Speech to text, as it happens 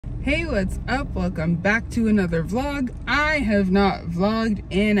Hey, what's up? Welcome back to another vlog. I have not vlogged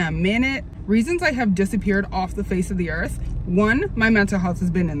in a minute. Reasons I have disappeared off the face of the earth: one, my mental health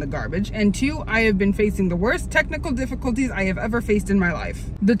has been in the garbage, and two, I have been facing the worst technical difficulties I have ever faced in my life.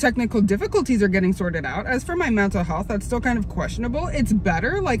 The technical difficulties are getting sorted out. As for my mental health, that's still kind of questionable. It's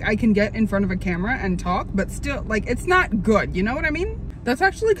better, like I can get in front of a camera and talk, but still, like, it's not good, you know what I mean? That's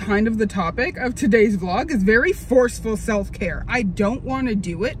actually kind of the topic of today's vlog, is very forceful self-care. I don't want to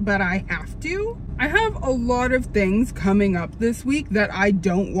do it, but I have to. I have a lot of things coming up this week that I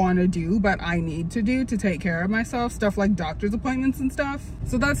don't want to do, but I need to do to take care of myself. Stuff like doctor's appointments and stuff.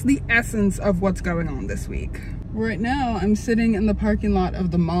 So that's the essence of what's going on this week. Right now, I'm sitting in the parking lot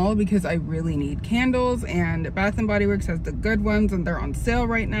of the mall because I really need candles, and Bath & Body Works has the good ones and they're on sale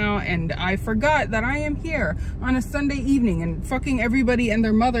right now, and I forgot that I am here on a Sunday evening and fucking everybody and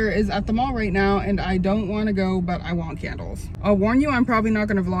their mother is at the mall right now, and I don't want to go, but I want candles. I'll warn you, I'm probably not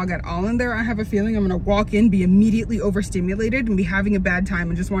going to vlog at all in there. I have a feeling I'm going to walk in, be immediately overstimulated, and be having a bad time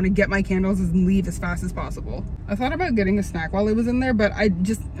and just want to get my candles and leave as fast as possible. I thought about getting a snack while I was in there, but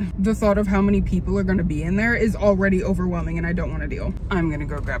the thought of how many people are going to be in there is already overwhelming and I don't want to deal. I'm gonna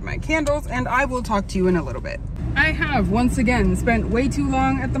go grab my candles and I will talk to you in a little bit. I have once again spent way too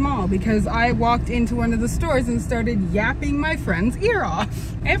long at the mall because I walked into one of the stores and started yapping my friend's ear off.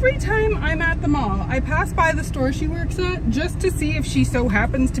 Every time I'm at the mall, I pass by the store she works at just to see if she so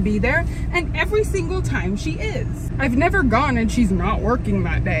happens to be there, and every single time she is. I've never gone and she's not working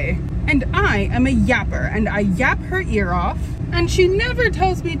that day. And I am a yapper and I yap her ear off, and she never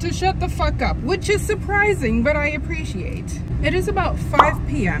tells me to shut the fuck up, which is surprising, but I appreciate. It is about 5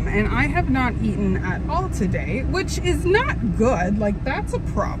 p.m. and I have not eaten at all today, which is not good. Like, that's a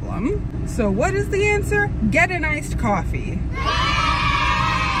problem. So what is the answer? Get an iced coffee.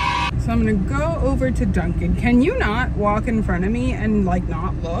 So I'm gonna go over to Dunkin'. Can you not walk in front of me and like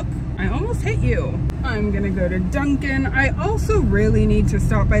not look? I almost hit you. I'm gonna go to Dunkin'. I also really need to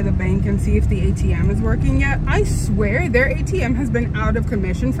stop by the bank and see if the ATM is working yet. I swear their ATM has been out of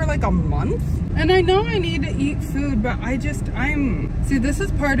commission for like a month. And I know I need to eat food, but see, this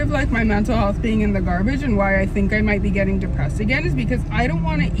is part of like my mental health being in the garbage, and why I think I might be getting depressed again is because I don't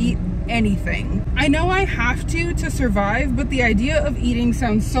want to eat anything. I know I have to survive, but the idea of eating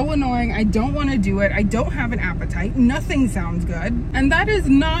sounds so annoying. I don't want to do it. I don't have an appetite. Nothing sounds good. And that is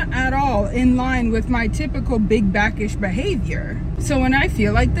not at all in line with my typical big backish behavior. So when I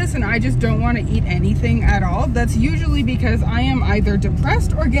feel like this and I just don't want to eat anything at all, that's usually because I am either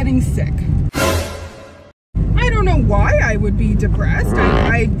depressed or getting sick. I don't know why I would be depressed.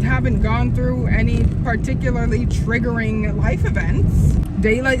 I haven't gone through any particularly triggering life events.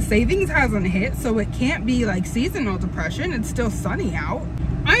 Daylight savings hasn't hit, so it can't be like seasonal depression. It's still sunny out.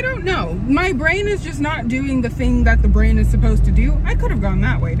 I don't know. My brain is just not doing the thing that the brain is supposed to do. I could have gone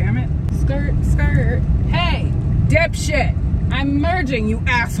that way, damn it. Skirt, skirt. Hey, dipshit. I'm merging, you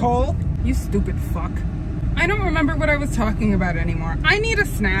asshole. You stupid fuck. I don't remember what I was talking about anymore. I need a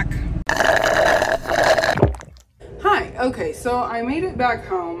snack. Hi, okay, so I made it back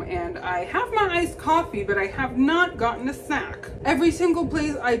home and I have my iced coffee, but I have not gotten a snack. Every single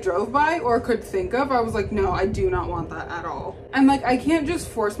place I drove by or could think of, I was like, no, I do not want that at all. And like, I can't just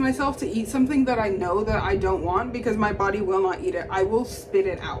force myself to eat something that I know that I don't want because my body will not eat it. I will spit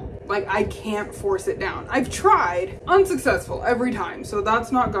it out. Like, I can't force it down. I've tried, unsuccessful every time, so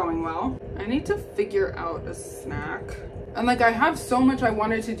that's not going well. I need to figure out a snack. And like, I have so much I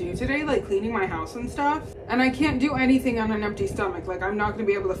wanted to do today, like cleaning my house and stuff, and I can't do anything on an empty stomach. Like, I'm not gonna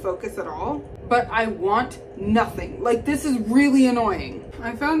be able to focus at all, but I want nothing. Like, this is really annoying.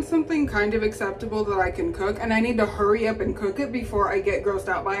 I found something kind of acceptable that I can cook, and I need to hurry up and cook it before I get grossed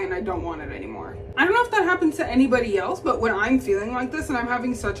out by it and I don't want it anymore. I don't know if that happens to anybody else, but when I'm feeling like this and I'm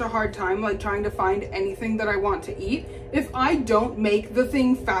having such a hard time like trying to find anything that I want to eat, if I don't make the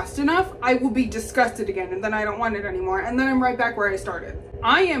thing fast enough, I will be disgusted again, and then I don't want it anymore, and then I'm right back where I started.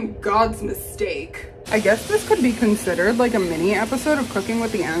 I am God's mistake. I guess this could be considered like a mini episode of Cooking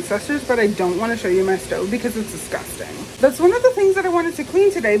with the Ancestors, but I don't want to show you my stove because it's disgusting. That's one of the things that I wanted to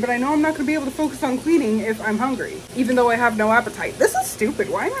clean today, but I know I'm not going to be able to focus on cleaning if I'm hungry, even though I have no appetite. This is stupid.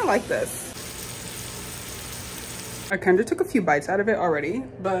 Why am I like this? I kind of took a few bites out of it already,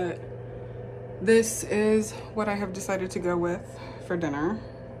 but this is what I have decided to go with for dinner.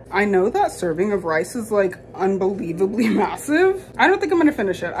 I know that serving of rice is like unbelievably massive. I don't think I'm gonna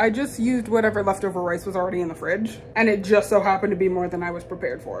finish it. I just used whatever leftover rice was already in the fridge, and it just so happened to be more than I was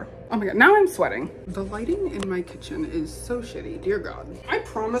prepared for. Oh my God, now I'm sweating. The lighting in my kitchen is so shitty, dear God. I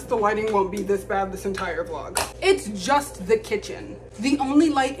promise the lighting won't be this bad this entire vlog. It's just the kitchen. The only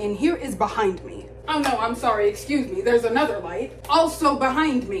light in here is behind me. Oh no, I'm sorry, excuse me. There's another light. Also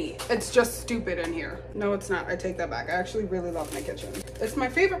behind me. It's just stupid in here. No, it's not. I take that back. I actually really love my kitchen. It's my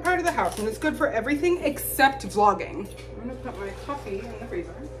favorite part of the house and it's good for everything except vlogging. I'm gonna put my coffee in the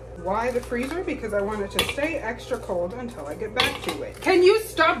freezer. Why the freezer? Because I want it to stay extra cold until I get back to it. Can you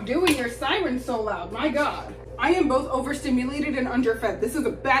stop doing your siren so loud? My God. I am both overstimulated and underfed. This is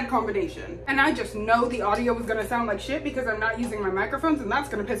a bad combination. And I just know the audio is gonna sound like shit because I'm not using my microphones and that's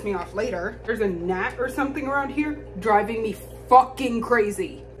gonna piss me off later. There's a gnat or something around here driving me fucking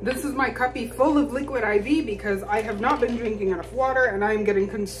crazy. This is my cuppy full of liquid IV because I have not been drinking enough water and I am getting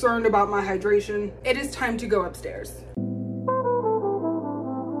concerned about my hydration. It is time to go upstairs.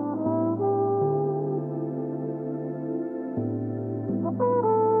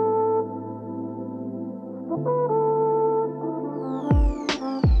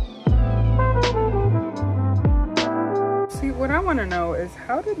 What I want to know is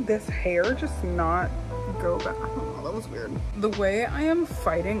how did this hair just not go back? I don't know, that was weird. The way I am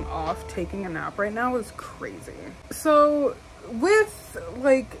fighting off taking a nap right now is crazy. So with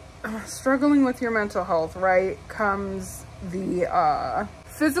like struggling with your mental health, right, comes the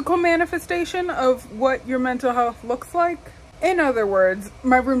physical manifestation of what your mental health looks like. In other words,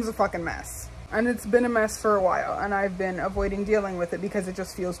 my room's a fucking mess. And it's been a mess for a while and I've been avoiding dealing with it because it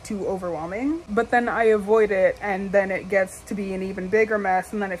just feels too overwhelming. But then I avoid it and then it gets to be an even bigger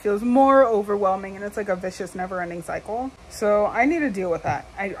mess and then it feels more overwhelming and it's like a vicious never-ending cycle. So I need to deal with that.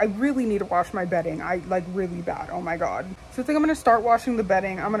 I really need to wash my bedding. I like really bad. Oh my God. So I think I'm gonna start washing the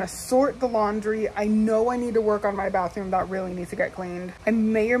bedding. I'm gonna sort the laundry. I know I need to work on my bathroom. That really needs to get cleaned. I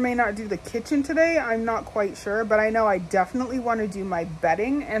may or may not do the kitchen today. I'm not quite sure, but I know I definitely want to do my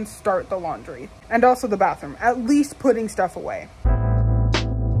bedding and start the laundry. And also the bathroom, at least putting stuff away.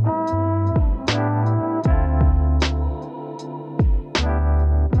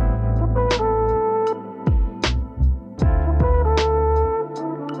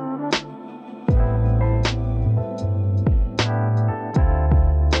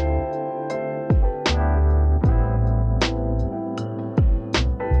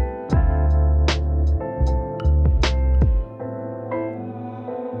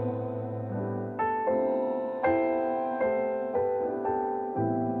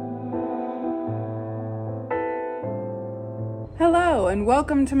 Hello and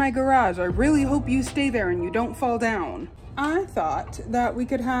welcome to my garage. I really hope you stay there and you don't fall down. I thought that we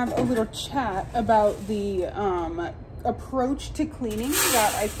could have a little chat about the approach to cleaning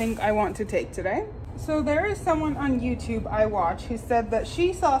that I think I want to take today. So there is someone on YouTube I watch who said that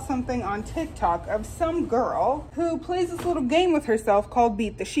she saw something on TikTok of some girl who plays this little game with herself called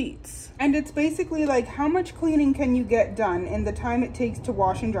Beat the Sheets. And it's basically like, how much cleaning can you get done in the time it takes to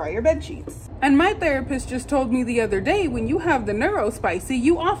wash and dry your bed sheets? And my therapist just told me the other day, when you have the neurospicy,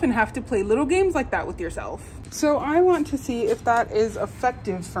 you often have to play little games like that with yourself. So I want to see if that is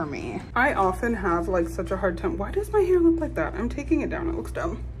effective for me. I often have like such a hard time. Why does my hair look like that? I'm taking it down, it looks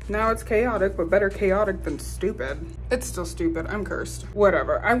dumb. Now it's chaotic, but better chaotic than stupid. It's still stupid, I'm cursed.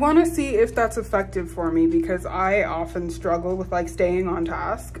 Whatever, I wanna see if that's effective for me because I often struggle with like staying on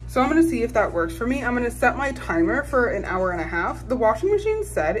task. So I'm gonna see if that works for me. I'm gonna set my timer for an hour and a half. The washing machine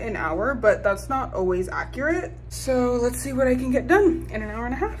said an hour, but that's not always accurate. So let's see what I can get done in an hour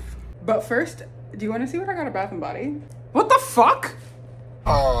and a half. But first, do you wanna see what I got at Bath & Body? What the fuck?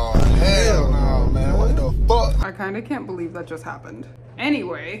 Oh, hell no, man. What the fuck? I kind of can't believe that just happened.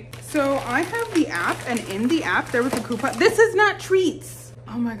 Anyway, so I have the app, and in the app, there was a coupon. This is not treats.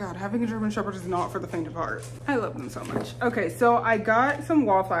 Oh my God, having a German Shepherd is not for the faint of heart. I love them so much. Okay, so I got some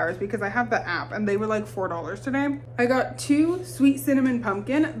wallflowers because I have the app and they were like $4 today. I got 2 sweet cinnamon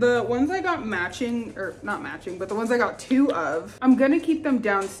pumpkin. The ones I got matching, or not matching, but the ones I got 2 of, I'm gonna keep them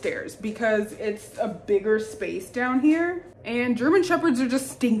downstairs because it's a bigger space down here. And German Shepherds are just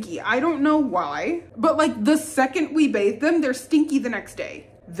stinky. I don't know why, but like the second we bathe them, they're stinky the next day.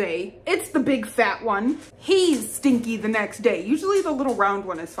 It's the big fat one. He's stinky the next day. Usually the little round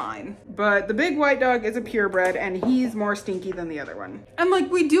one is fine, but the big white dog is a purebred and he's more stinky than the other one. And like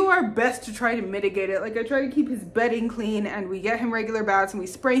we do our best to try to mitigate it. Like I try to keep his bedding clean and we get him regular baths and we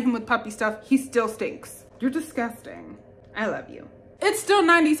spray him with puppy stuff. He still stinks. You're disgusting. I love you. It's still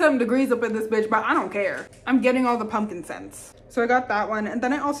 90-something degrees up in this bitch, but I don't care. I'm getting all the pumpkin scents. So I got that one, and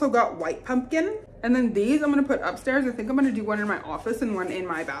then I also got white pumpkin. And then these I'm gonna put upstairs. I think I'm gonna do one in my office and one in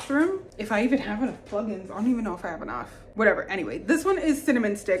my bathroom. If I even have enough plugins, I don't even know if I have enough. Whatever, anyway, this one is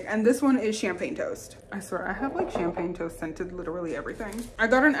cinnamon stick and this one is champagne toast. I swear, I have like champagne toast scented literally everything. I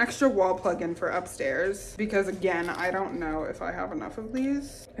got an extra wall plug-in for upstairs because again, I don't know if I have enough of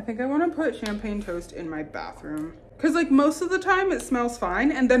these. I think I wanna put champagne toast in my bathroom Because like most of the time it smells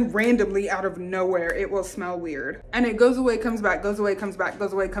fine, and then randomly out of nowhere it will smell weird. And it goes away, comes back, goes away, comes back,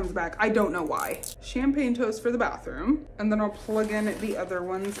 goes away, comes back. I don't know why. Champagne toast for the bathroom. And then I'll plug in the other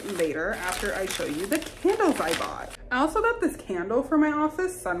ones later after I show you the candles I bought. I also got this candle for my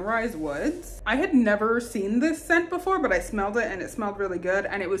office, Sunrise Woods. I had never seen this scent before, but I smelled it and it smelled really good,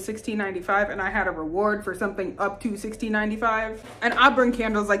 and it was $16.95, and I had a reward for something up to $16.95. And I burn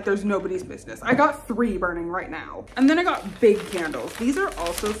candles like there's nobody's business. I got 3 burning right now. And then I got big candles. These are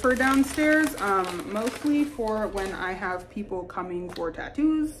also for downstairs, mostly for when I have people coming for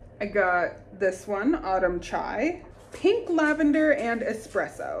tattoos. I got this one, Autumn Chai, pink lavender and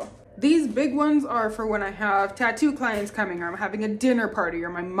espresso. These big ones are for when I have tattoo clients coming, or I'm having a dinner party, or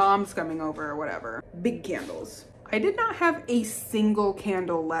my mom's coming over, or whatever. Big candles. I did not have a single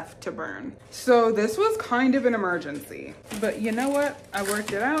candle left to burn, so this was kind of an emergency. But you know what? I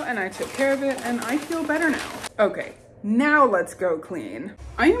worked it out and I took care of it, and I feel better now. Okay, now let's go clean.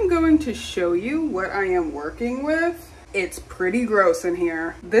 I am going to show you what I am working with. It's pretty gross in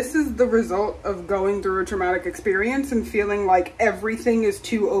here. This is the result of going through a traumatic experience and feeling like everything is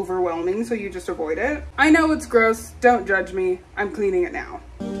too overwhelming, so you just avoid it. I know it's gross, don't judge me. I'm cleaning it now.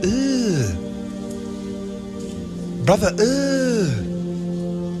 Ugh. Brother, ugh.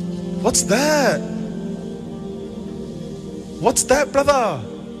 What's that? What's that, brother?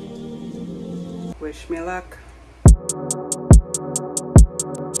 Wish me luck.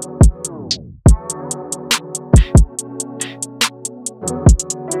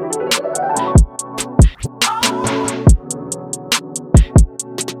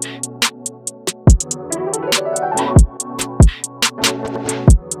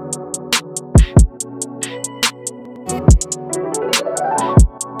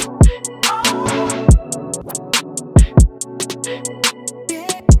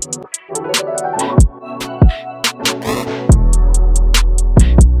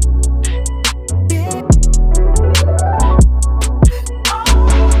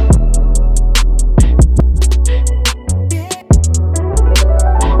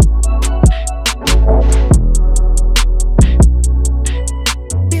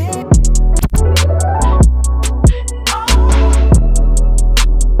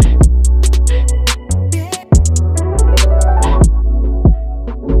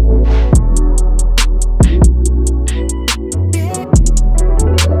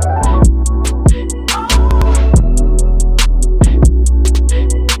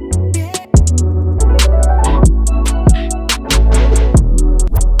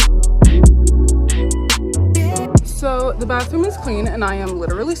 The bathroom is clean and I am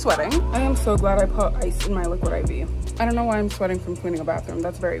literally sweating. I am so glad I put ice in my liquid IV. I don't know why I'm sweating from cleaning a bathroom.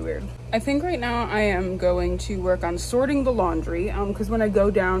 That's very weird. I think right now I am going to work on sorting the laundry because when I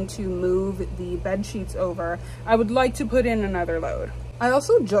go down to move the bed sheets over, I would like to put in another load. I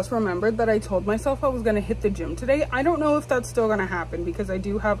also just remembered that I told myself I was going to hit the gym today. I don't know if that's still going to happen because I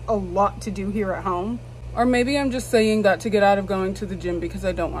do have a lot to do here at home. Or maybe I'm just saying that to get out of going to the gym because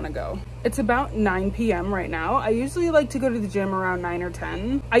I don't want to go. It's about 9 p.m. right now. I usually like to go to the gym around 9 or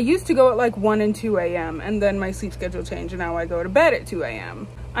 10. I used to go at like 1 and 2 a.m. and then my sleep schedule changed and now I go to bed at 2 a.m.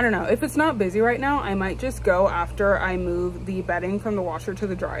 I don't know. If it's not busy right now, I might just go after I move the bedding from the washer to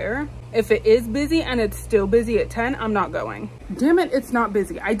the dryer. If it is busy and it's still busy at 10, I'm not going. Damn it, it's not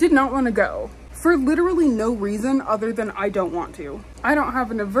busy. I did not want to go. For literally no reason other than I don't want to. I don't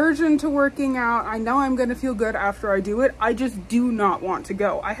have an aversion to working out. I know I'm gonna feel good after I do it. I just do not want to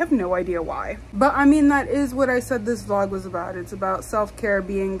go. I have no idea why. But I mean, that is what I said this vlog was about. It's about self-care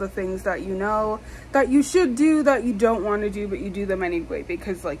being the things that you know that you should do, that you don't want to do, but you do them anyway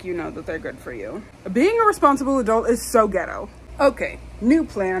because like you know that they're good for you. Being a responsible adult is so ghetto. Okay, new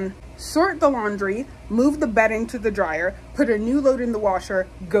plan. Sort the laundry, move the bedding to the dryer, put a new load in the washer,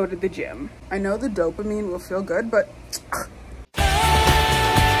 go to the gym. I know the dopamine will feel good, but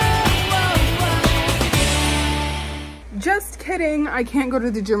just kidding. I can't go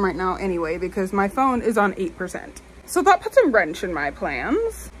to the gym right now anyway because my phone is on 8%. So that puts a wrench in my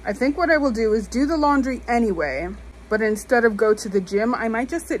plans. I think what I will do is do the laundry anyway, but instead of go to the gym, I might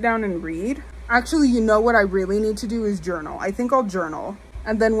just sit down and read. Actually, you know what I really need to do is journal. I think I'll journal.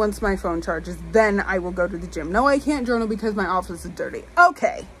 And then once my phone charges, then I will go to the gym. No, I can't journal because my office is dirty.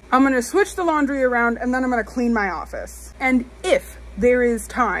 Okay, I'm gonna switch the laundry around and then I'm gonna clean my office. And if there is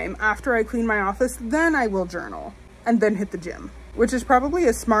time after I clean my office, then I will journal and then hit the gym. which is probably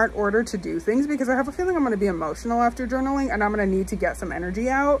a smart order to do things because I have a feeling I'm going to be emotional after journaling and I'm going to need to get some energy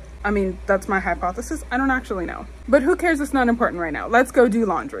out. I mean, that's my hypothesis. I don't actually know. But who cares? It's not important right now. Let's go do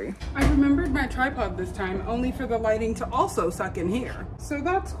laundry. I remembered my tripod this time, only for the lighting to also suck in here. So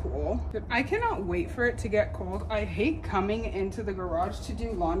that's cool. But I cannot wait for it to get cold. I hate coming into the garage to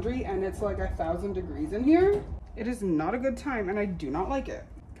do laundry and it's like 1,000 degrees in here. It is not a good time and I do not like it.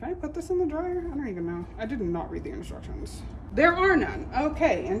 Can I put this in the dryer? I don't even know. I did not read the instructions. There are none.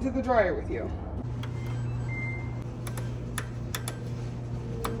 Okay, into the dryer with you.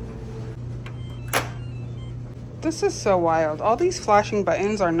 This is so wild. All these flashing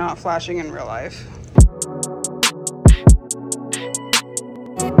buttons are not flashing in real life.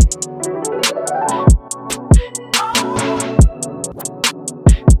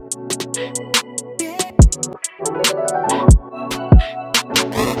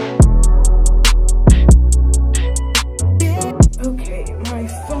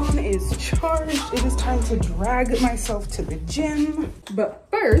 It is time to drag myself to the gym. But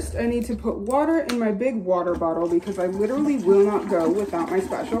first, I need to put water in my big water bottle because I literally will not go without my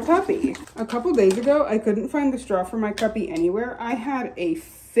special cuppy. A couple days ago, I couldn't find the straw for my cuppy anywhere. I had a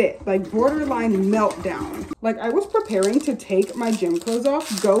fit, like borderline meltdown. Like I was preparing to take my gym clothes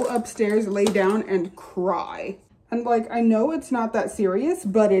off, go upstairs, lay down, and cry. And like, I know it's not that serious,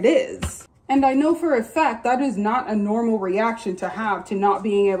 but it is. And I know for a fact that is not a normal reaction to have to not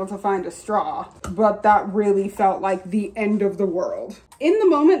being able to find a straw, but that really felt like the end of the world. In the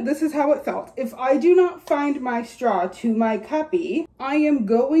moment, this is how it felt. If I do not find my straw to my cuppy, I am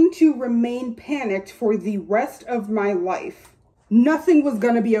going to remain panicked for the rest of my life. Nothing was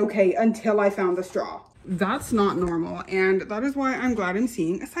gonna be okay until I found the straw. That's not normal, and that is why I'm glad I'm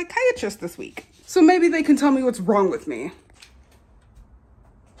seeing a psychiatrist this week. So maybe they can tell me what's wrong with me.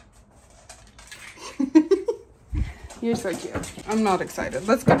 You're so cute. I'm not excited.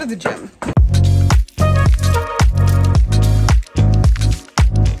 Let's go to the gym.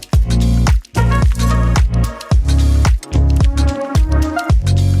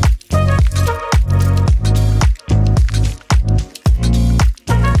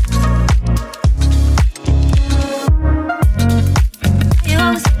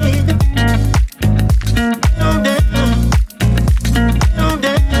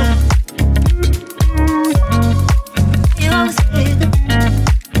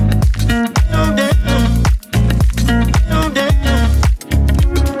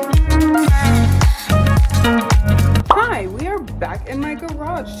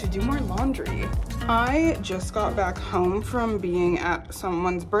 I just got back home from being at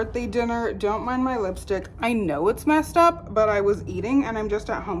someone's birthday dinner. Don't mind my lipstick. I know it's messed up, but I was eating and I'm just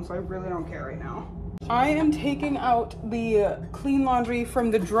at home, so I really don't care right now. I am taking out the clean laundry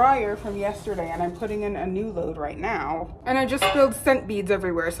from the dryer from yesterday and I'm putting in a new load right now. And I just spilled scent beads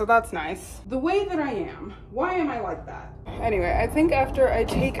everywhere, so that's nice. The way that I am, why am I like that? Anyway, I think after I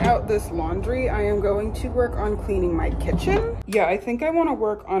take out this laundry, I am going to work on cleaning my kitchen. Yeah, I think I want to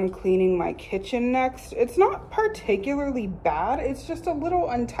work on cleaning my kitchen next. It's not particularly bad. It's just a little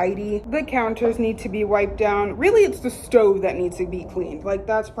untidy. The counters need to be wiped down. Really, it's the stove that needs to be cleaned. Like,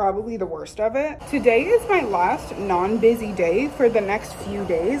 that's probably the worst of it. Today is my last non-busy day for the next few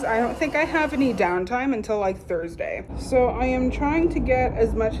days. I don't think I have any downtime until like Thursday. So I am trying to get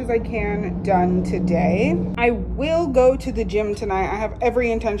as much as I can done today. I will go to the gym tonight. I have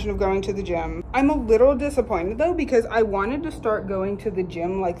every intention of going to the gym. I'm a little disappointed though because I wanted to start going to the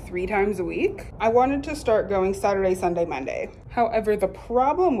gym like 3 times a week. I wanted to start going Saturday, Sunday, Monday. However, the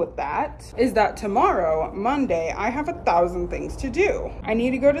problem with that is that tomorrow, Monday, I have 1,000 things to do. I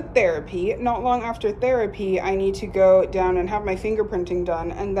need to go to therapy. Not long after therapy, I need to go down and have my fingerprinting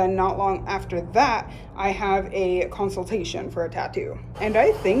done. And then not long after that, I have a consultation for a tattoo. And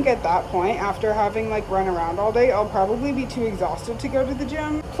I think at that point, after having like run around all day, I'll probably be too exhausted to go to the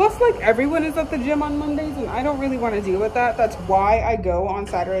gym. Plus, like everyone is at the gym on Mondays and I don't really want to deal with that. That's why I go on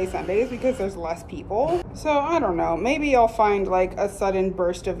Saturday, Sundays, because there's less people. So I don't know, maybe I'll find like a sudden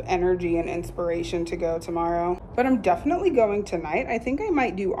burst of energy and inspiration to go tomorrow. But I'm definitely going tonight. I think I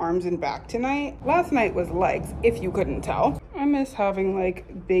might do arms and back tonight. Last night was legs, if you couldn't tell. I miss having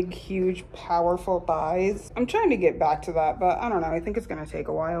like big, huge, powerful thighs. I'm trying to get back to that, but I don't know. I think it's gonna take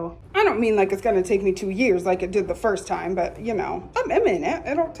a while. I don't mean like it's gonna take me 2 years like it did the first time, but you know, I'm a minute.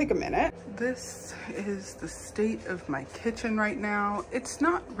 It'll take a minute. This is the state of my kitchen right now. It's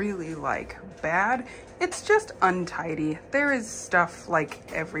not really like bad. It's just untidy. There is stuff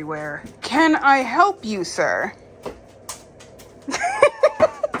like everywhere. Can I help you, sir?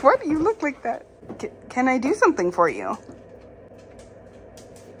 Why do you look like that? Can I do something for you?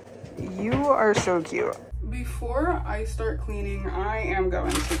 You are so cute. Before I start cleaning, I am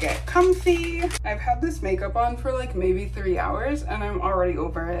going to get comfy. I've had this makeup on for like maybe 3 hours and I'm already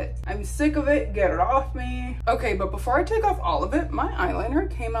over it. I'm sick of it, get it off me. Okay, but before I take off all of it, my eyeliner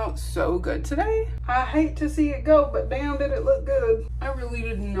came out so good today. I hate to see it go, but damn did it look good. I really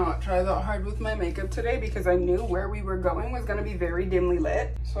did not try that hard with my makeup today because I knew where we were going was gonna be very dimly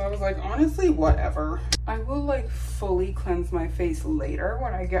lit. So I was like, honestly, whatever. I will like fully cleanse my face later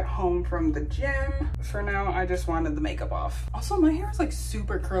when I get home from the gym. For now, I just wanted the makeup off. Also, my hair is like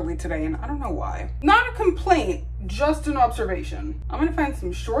super curly today and I don't know why. Not a complaint, just an observation. I'm gonna find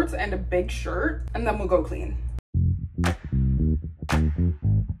some shorts and a big shirt and then we'll go clean.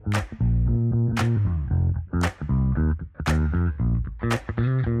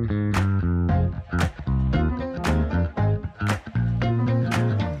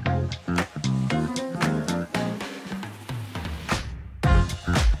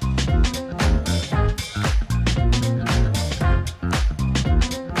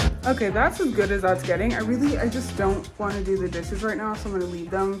 Okay, that's as good as that's getting. I just don't want to do the dishes right now, so I'm going to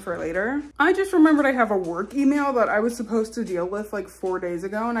leave them for later. I just remembered I have a work email that I was supposed to deal with like 4 days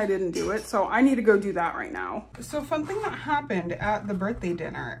ago and I didn't do it, so I need to go do that right now. So something that happened at the birthday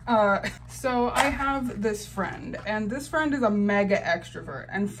dinner. So I have this friend, and this friend is a mega extrovert,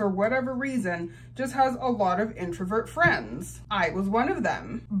 and for whatever reason, just has a lot of introvert friends. I was one of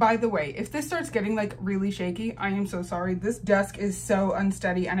them. By the way, if this starts getting like really shaky, I am so sorry. This desk is so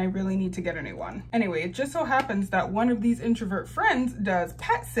unsteady and I really need to get a new one. Anyway, it just so happens that one of these introvert friends does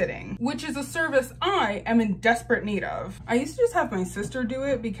pet sitting, which is a service I am in desperate need of. I used to just have my sister do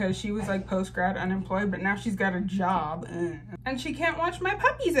it because she was like post-grad unemployed, but now she's got a job and she can't watch my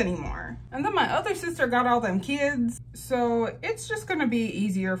puppies anymore. And then my other sister got all them kids. So it's just gonna be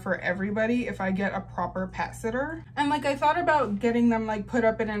easier for everybody if I get a proper pet sitter. And like I thought about getting them like put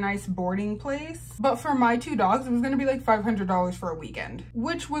up in a nice boarding place, but for my 2 dogs it was gonna be like $500 for a weekend,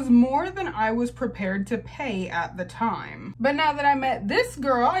 which was more than I was prepared to pay at the time. But now that I met this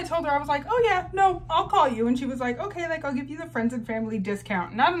girl, I told her, I was like, oh yeah, no, I'll call you. And she was like, okay, like I'll give you the friends and family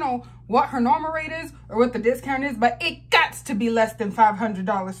discount. And I don't know what her normal rate is or what the discount is, but it gots to be less than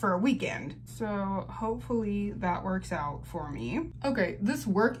 $500 for a weekend. So hopefully that works out for me. Okay, this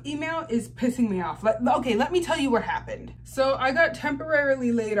work email is pissing me off. Okay, let me tell you what happened. So I got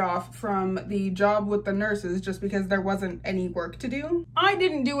temporarily laid off from the job with the nurses just because there wasn't any work to do. I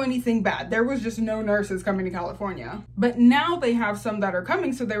didn't do anything bad. There was just no nurses coming to California. But now they have some that are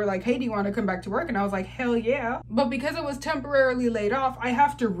coming, so they were like, hey, do you want to come back to work? And I was like, hell yeah. But because I was temporarily laid off, I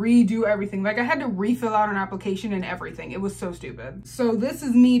have to redo everything. Like I had to refill out an application and everything. It was so stupid. So this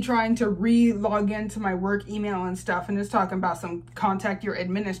is me trying to log into my work email and stuff, and it's talking about some contact your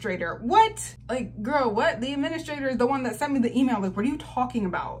administrator. What? Like, girl, what? The administrator is the one that sent me the email. Like, what are you talking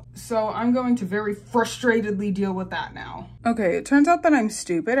about? So I'm going to very frustratedly deal with that now. Okay, it turns out that I'm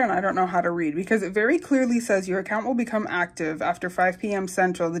stupid and I don't know how to read because it very clearly says your account will become active after 5 p.m.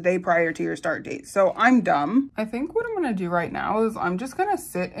 Central the day prior to your start date. So I'm dumb. I think what I'm gonna do right now is I'm just gonna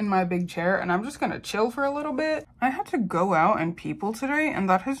sit in my big chair and I'm just gonna chill for a little bit. I had to go out and people today and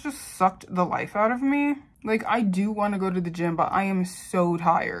that has just sucked the life out of me. Like, I do want to go to the gym, but I am so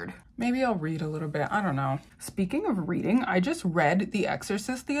tired. Maybe I'll read a little bit. I don't know. Speaking of reading, I just read The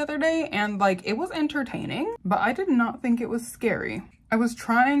Exorcist the other day and like it was entertaining, but I did not think it was scary. I was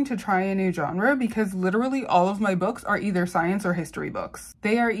trying to try a new genre because literally all of my books are either science or history books.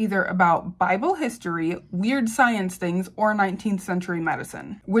 They are either about Bible history, weird science things, or 19th century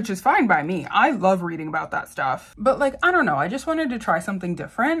medicine, which is fine by me. I love reading about that stuff. But like, I don't know, I just wanted to try something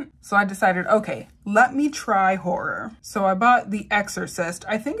different. So I decided, okay, let me try horror. So I bought The Exorcist.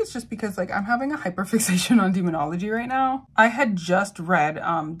 I think it's just because like I'm having a hyperfixation on demonology right now. I had just read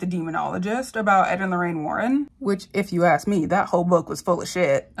The Demonologist about Ed and Lorraine Warren, which if you ask me, that whole book was full of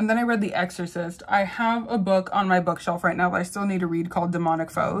shit. And then I read The Exorcist. I have a book on my bookshelf right now that I still need to read called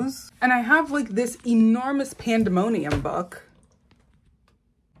Demonic Foes. And I have like this enormous Pandemonium book.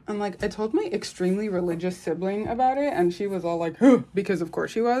 And like I told my extremely religious sibling about it and she was all like, huh, because of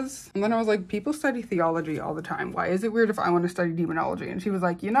course she was. And then I was like, people study theology all the time. Why is it weird if I want to study demonology? And she was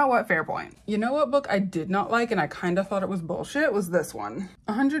like, you know what? Fair point. You know what book I did not like and I kind of thought it was bullshit was this one.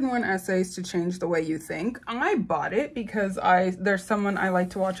 101 Essays to Change the Way You Think. I bought it because there's someone I like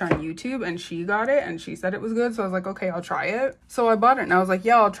to watch on YouTube and she got it and she said it was good. So I was like, okay, I'll try it. So I bought it and I was like,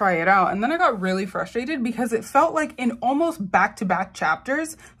 yeah, I'll try it out. And then I got really frustrated because it felt like in almost back-to-back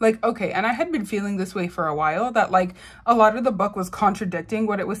chapters, Like, okay, and I had been feeling this way for a while, that like a lot of the book was contradicting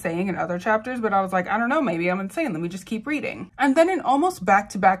what it was saying in other chapters, but I was like, I don't know, maybe I'm insane, let me just keep reading. And then in almost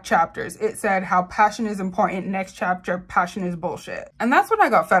back-to-back chapters, it said how passion is important, next chapter, passion is bullshit. And that's when I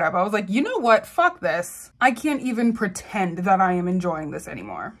got fed up. I was like, you know what, fuck this. I can't even pretend that I am enjoying this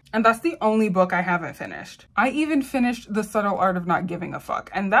anymore. And that's the only book I haven't finished. I even finished The Subtle Art of Not Giving a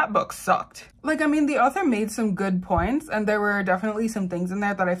Fuck, and that book sucked. Like, I mean, the author made some good points, and there were definitely some things in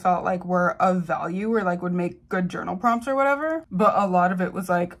there that I felt like were of value or like would make good journal prompts or whatever. But a lot of it was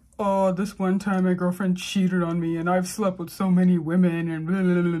like, oh, this one time my girlfriend cheated on me and I've slept with so many women and blah,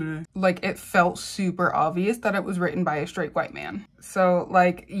 blah, blah, blah. Like, it felt super obvious that it was written by a straight white man. So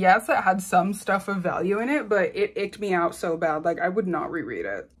like, yes, it had some stuff of value in it, but it icked me out so bad. Like, I would not reread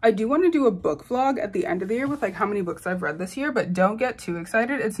it. I do want to do a book vlog at the end of the year with like how many books I've read this year, but don't get too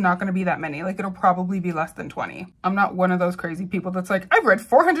excited. It's not going to be that many. Like, it'll probably be less than 20. I'm not one of those crazy people that's like, I've read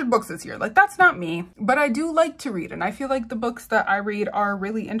 400 books this year. Like, that's not me. But I do like to read, and I feel like the books that I read are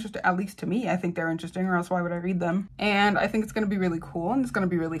really interesting, at least to me. I think they're interesting, or else why would I read them? And I think it's going to be really cool, and it's going to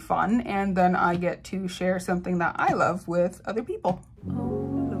be really fun, and then I get to share something that I love with other people.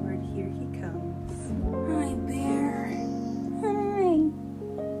 Oh Lord, here he comes. Hi, Bear. Hi.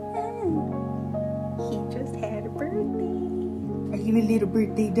 He just had a birthday. Are you a little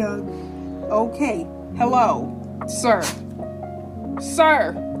birthday dog? Okay. Hello, sir.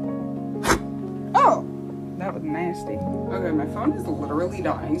 Sir. Oh, that was nasty. Okay, my phone is literally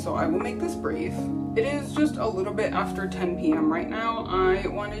dying, so I will make this brief. It is just a little bit after 10 p.m. right now. I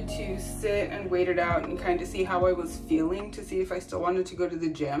wanted to sit and wait it out and kind of see how I was feeling to see if I still wanted to go to the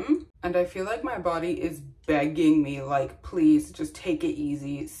gym. And I feel like my body is begging me, like, please just take it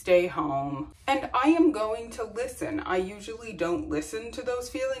easy, stay home. And I am going to listen. I usually don't listen to those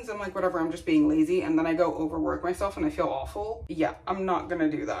feelings. I'm like, whatever, I'm just being lazy. And then I go overwork myself and I feel awful. Yeah, I'm not gonna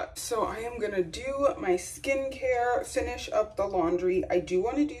do that. So I am gonna do my skincare, finish up the laundry. I do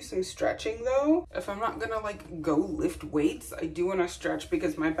want to do some stretching though. If I'm not gonna like go lift weights, I do want to stretch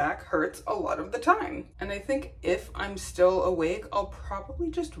because my back hurts a lot of the time. And I think if I'm still awake, I'll probably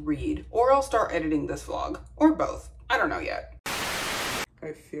just read, or I'll start editing this vlog, or both. I don't know yet.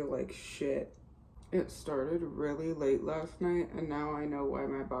 I feel like shit. It started really late last night, and now I know why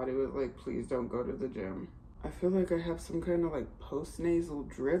my body was like, please don't go to the gym. I feel like I have some kind of like post-nasal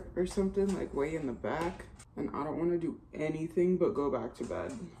drip or something, like way in the back, and I don't want to do anything but go back to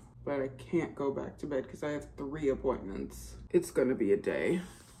bed. But I can't go back to bed because I have 3 appointments. It's gonna be a day.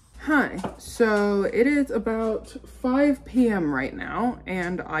 Hi, so it is about 5 p.m. right now,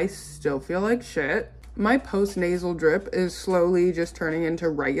 and I still feel like shit. My post-nasal drip is slowly just turning into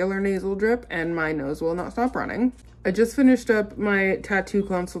regular nasal drip, and my nose will not stop running. I just finished up my tattoo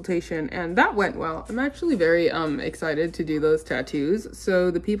consultation, and that went well. I'm actually very excited to do those tattoos. So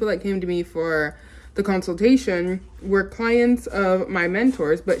the people that came to me for the consultation were clients of my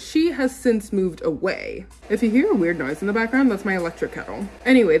mentors, but she has since moved away. If you hear a weird noise in the background, that's my electric kettle.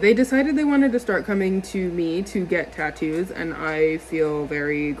 Anyway, they decided they wanted to start coming to me to get tattoos, and I feel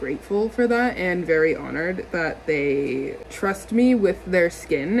very grateful for that and very honored that they trust me with their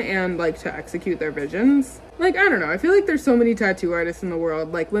skin and like to execute their visions. Like, I don't know, I feel like there's so many tattoo artists in the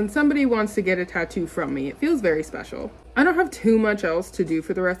world. Like, when somebody wants to get a tattoo from me, it feels very special. I don't have too much else to do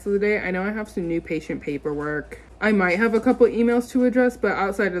for the rest of the day. I know I have some new patient paperwork. I might have a couple emails to address, but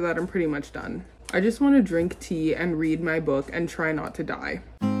outside of that, I'm pretty much done. I just want to drink tea and read my book and try not to die.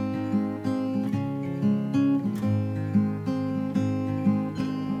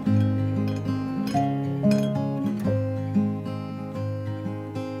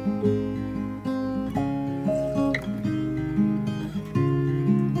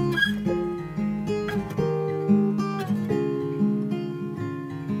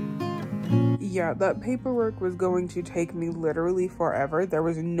 Yeah, that paperwork was going to take me literally forever. There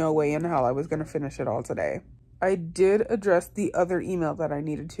was no way in hell I was going to finish it all today. I did address the other email that I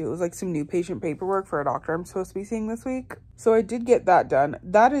needed to. It was like some new patient paperwork for a doctor I'm supposed to be seeing this week. So I did get that done.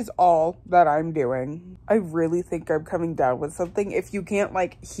 That is all that I'm doing. I really think I'm coming down with something. If you can't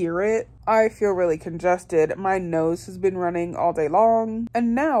like hear it, I feel really congested. My nose has been running all day long.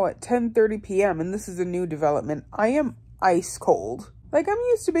 And now at 10:30 p.m., and this is a new development, I am ice cold. Like, I'm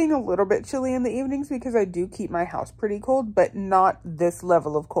used to being a little bit chilly in the evenings because I do keep my house pretty cold, but not this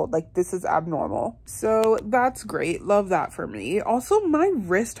level of cold. Like, this is abnormal. So that's great. Love that for me. Also, my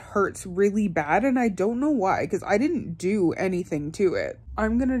wrist hurts really bad, and I don't know why, because I didn't do anything to it.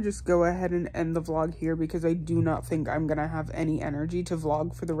 I'm gonna just go ahead and end the vlog here because I do not think I'm gonna have any energy to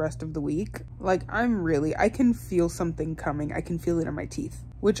vlog for the rest of the week. Like, I can feel something coming. I can feel it in my teeth,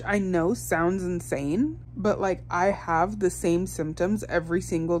 which I know sounds insane, but like, I have the same symptoms every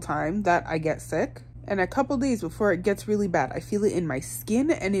single time that I get sick. And a couple days before it gets really bad, I feel it in my skin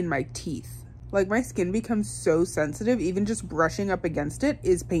and in my teeth. Like, my skin becomes so sensitive, even just brushing up against it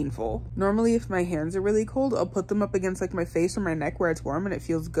is painful. Normally, if my hands are really cold, I'll put them up against like my face or my neck where it's warm and it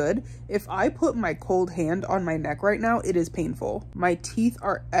feels good. If I put my cold hand on my neck right now, it is painful. My teeth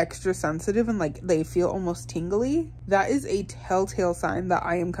are extra sensitive and like they feel almost tingly. That is a telltale sign that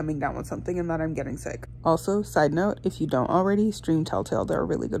I am coming down with something and that I'm getting sick. Also, side note, if you don't already, stream Telltale. They're a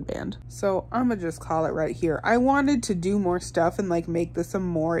really good band. So I'm gonna just call it right here. I wanted to do more stuff and like make this a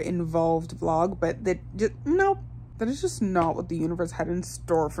more involved vlog, but nope. That is just not what the universe had in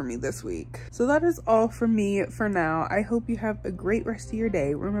store for me this week. So that is all from me for now. I hope you have a great rest of your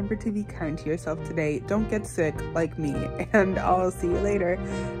day. Remember to be kind to yourself today. Don't get sick like me, and I'll see you later.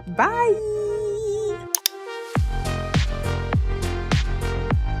 Bye!